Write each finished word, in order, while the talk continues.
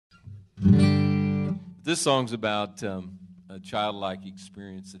This song's about a childlike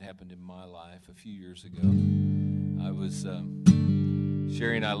experience that happened in my life a few years ago. I was,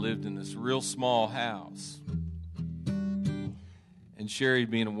 Sherry and I lived in this real small house. And Sherry,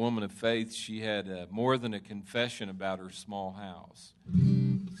 being a woman of faith, she had more than a confession about her small house.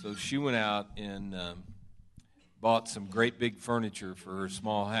 So she went out and bought some great big furniture for her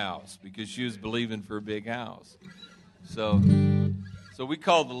small house because she was believing for a big house. So we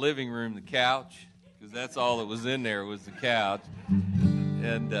called the living room the couch because that's all that was in there was the couch.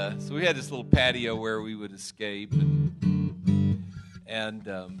 And so we had this little patio where we would escape. And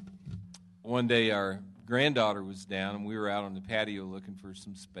one day our granddaughter was down, and we were out on the patio looking for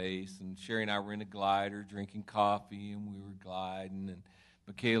some space. And Sherry and I were in a glider drinking coffee, and we were gliding. And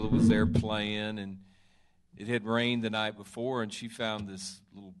Michaela was there playing, and it had rained the night before, and she found this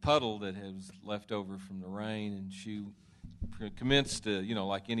little puddle that was left over from the rain, and she commenced to,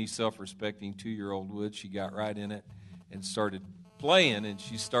 like any self-respecting 2-year-old would, she got right in it and started playing, and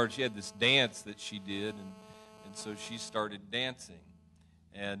she had this dance that she did, and so she started dancing,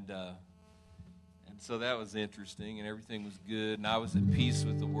 and so that was interesting, and everything was good, and I was at peace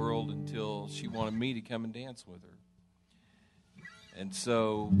with the world until she wanted me to come and dance with her. And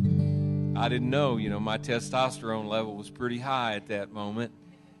so I didn't know, my testosterone level was pretty high at that moment.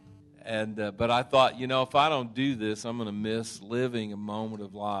 And but I thought, if I don't do this, I'm going to miss living a moment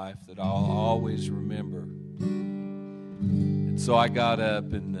of life that I'll always remember. And so I got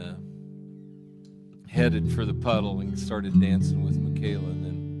up and headed for the puddle and started dancing with Michaela, and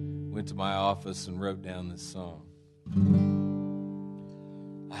then went to my office and wrote down this song.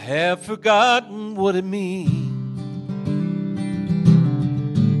 I have forgotten what it means.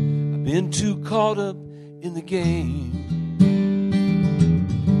 Been too caught up in the game,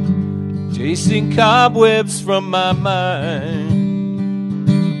 chasing cobwebs from my mind,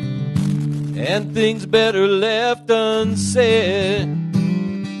 and things better left unsaid.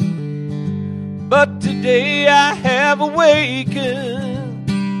 But today I have awakened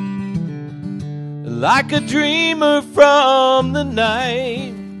like a dreamer from the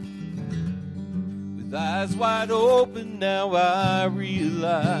night. With eyes wide open now I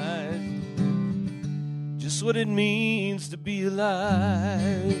realize just what it means to be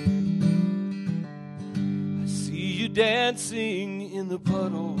alive. I see you dancing in the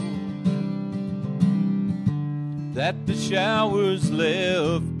puddle that the showers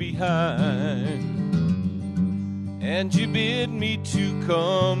left behind, and you bid me to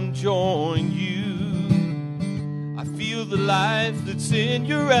come join you. I feel the life that's in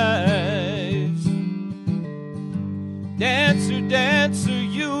your eyes. Dancer, dancer,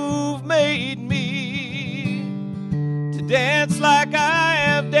 you've made me to dance like I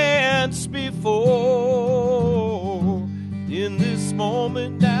have danced before. In this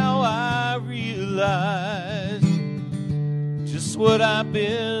moment now I realize just what I've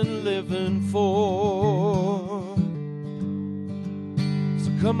been living for.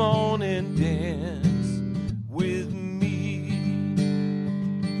 So come on and dance with me.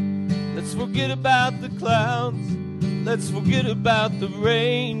 Let's forget about the clouds. Let's forget about the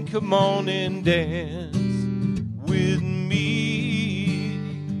rain. Come on and dance with me.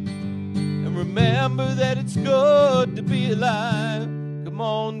 And remember that it's good to be alive. Come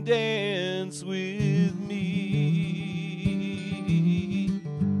on, dance with me.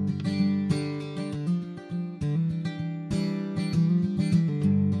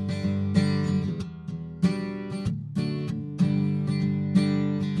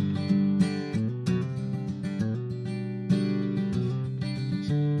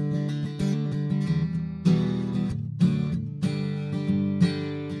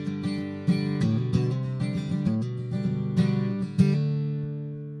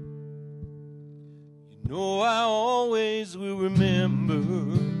 I always will remember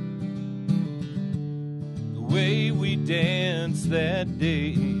the way we danced that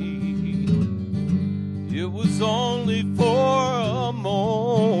day. It was only for a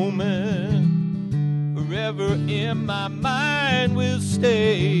moment, forever in my mind will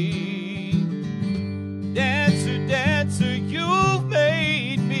stay. Dancer, dancer, you've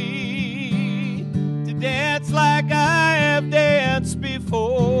made me to dance like I have danced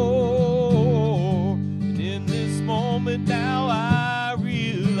before. Moment now I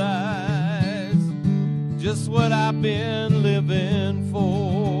realize just what I've been living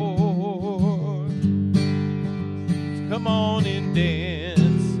for. So come on and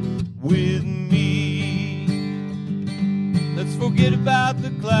dance with me. Let's forget about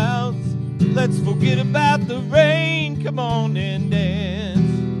the clouds. Let's forget about the rain. Come on and dance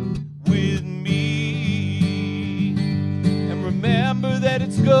with me. And remember that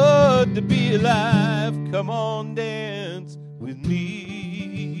it's good to be alive. Come on, dance.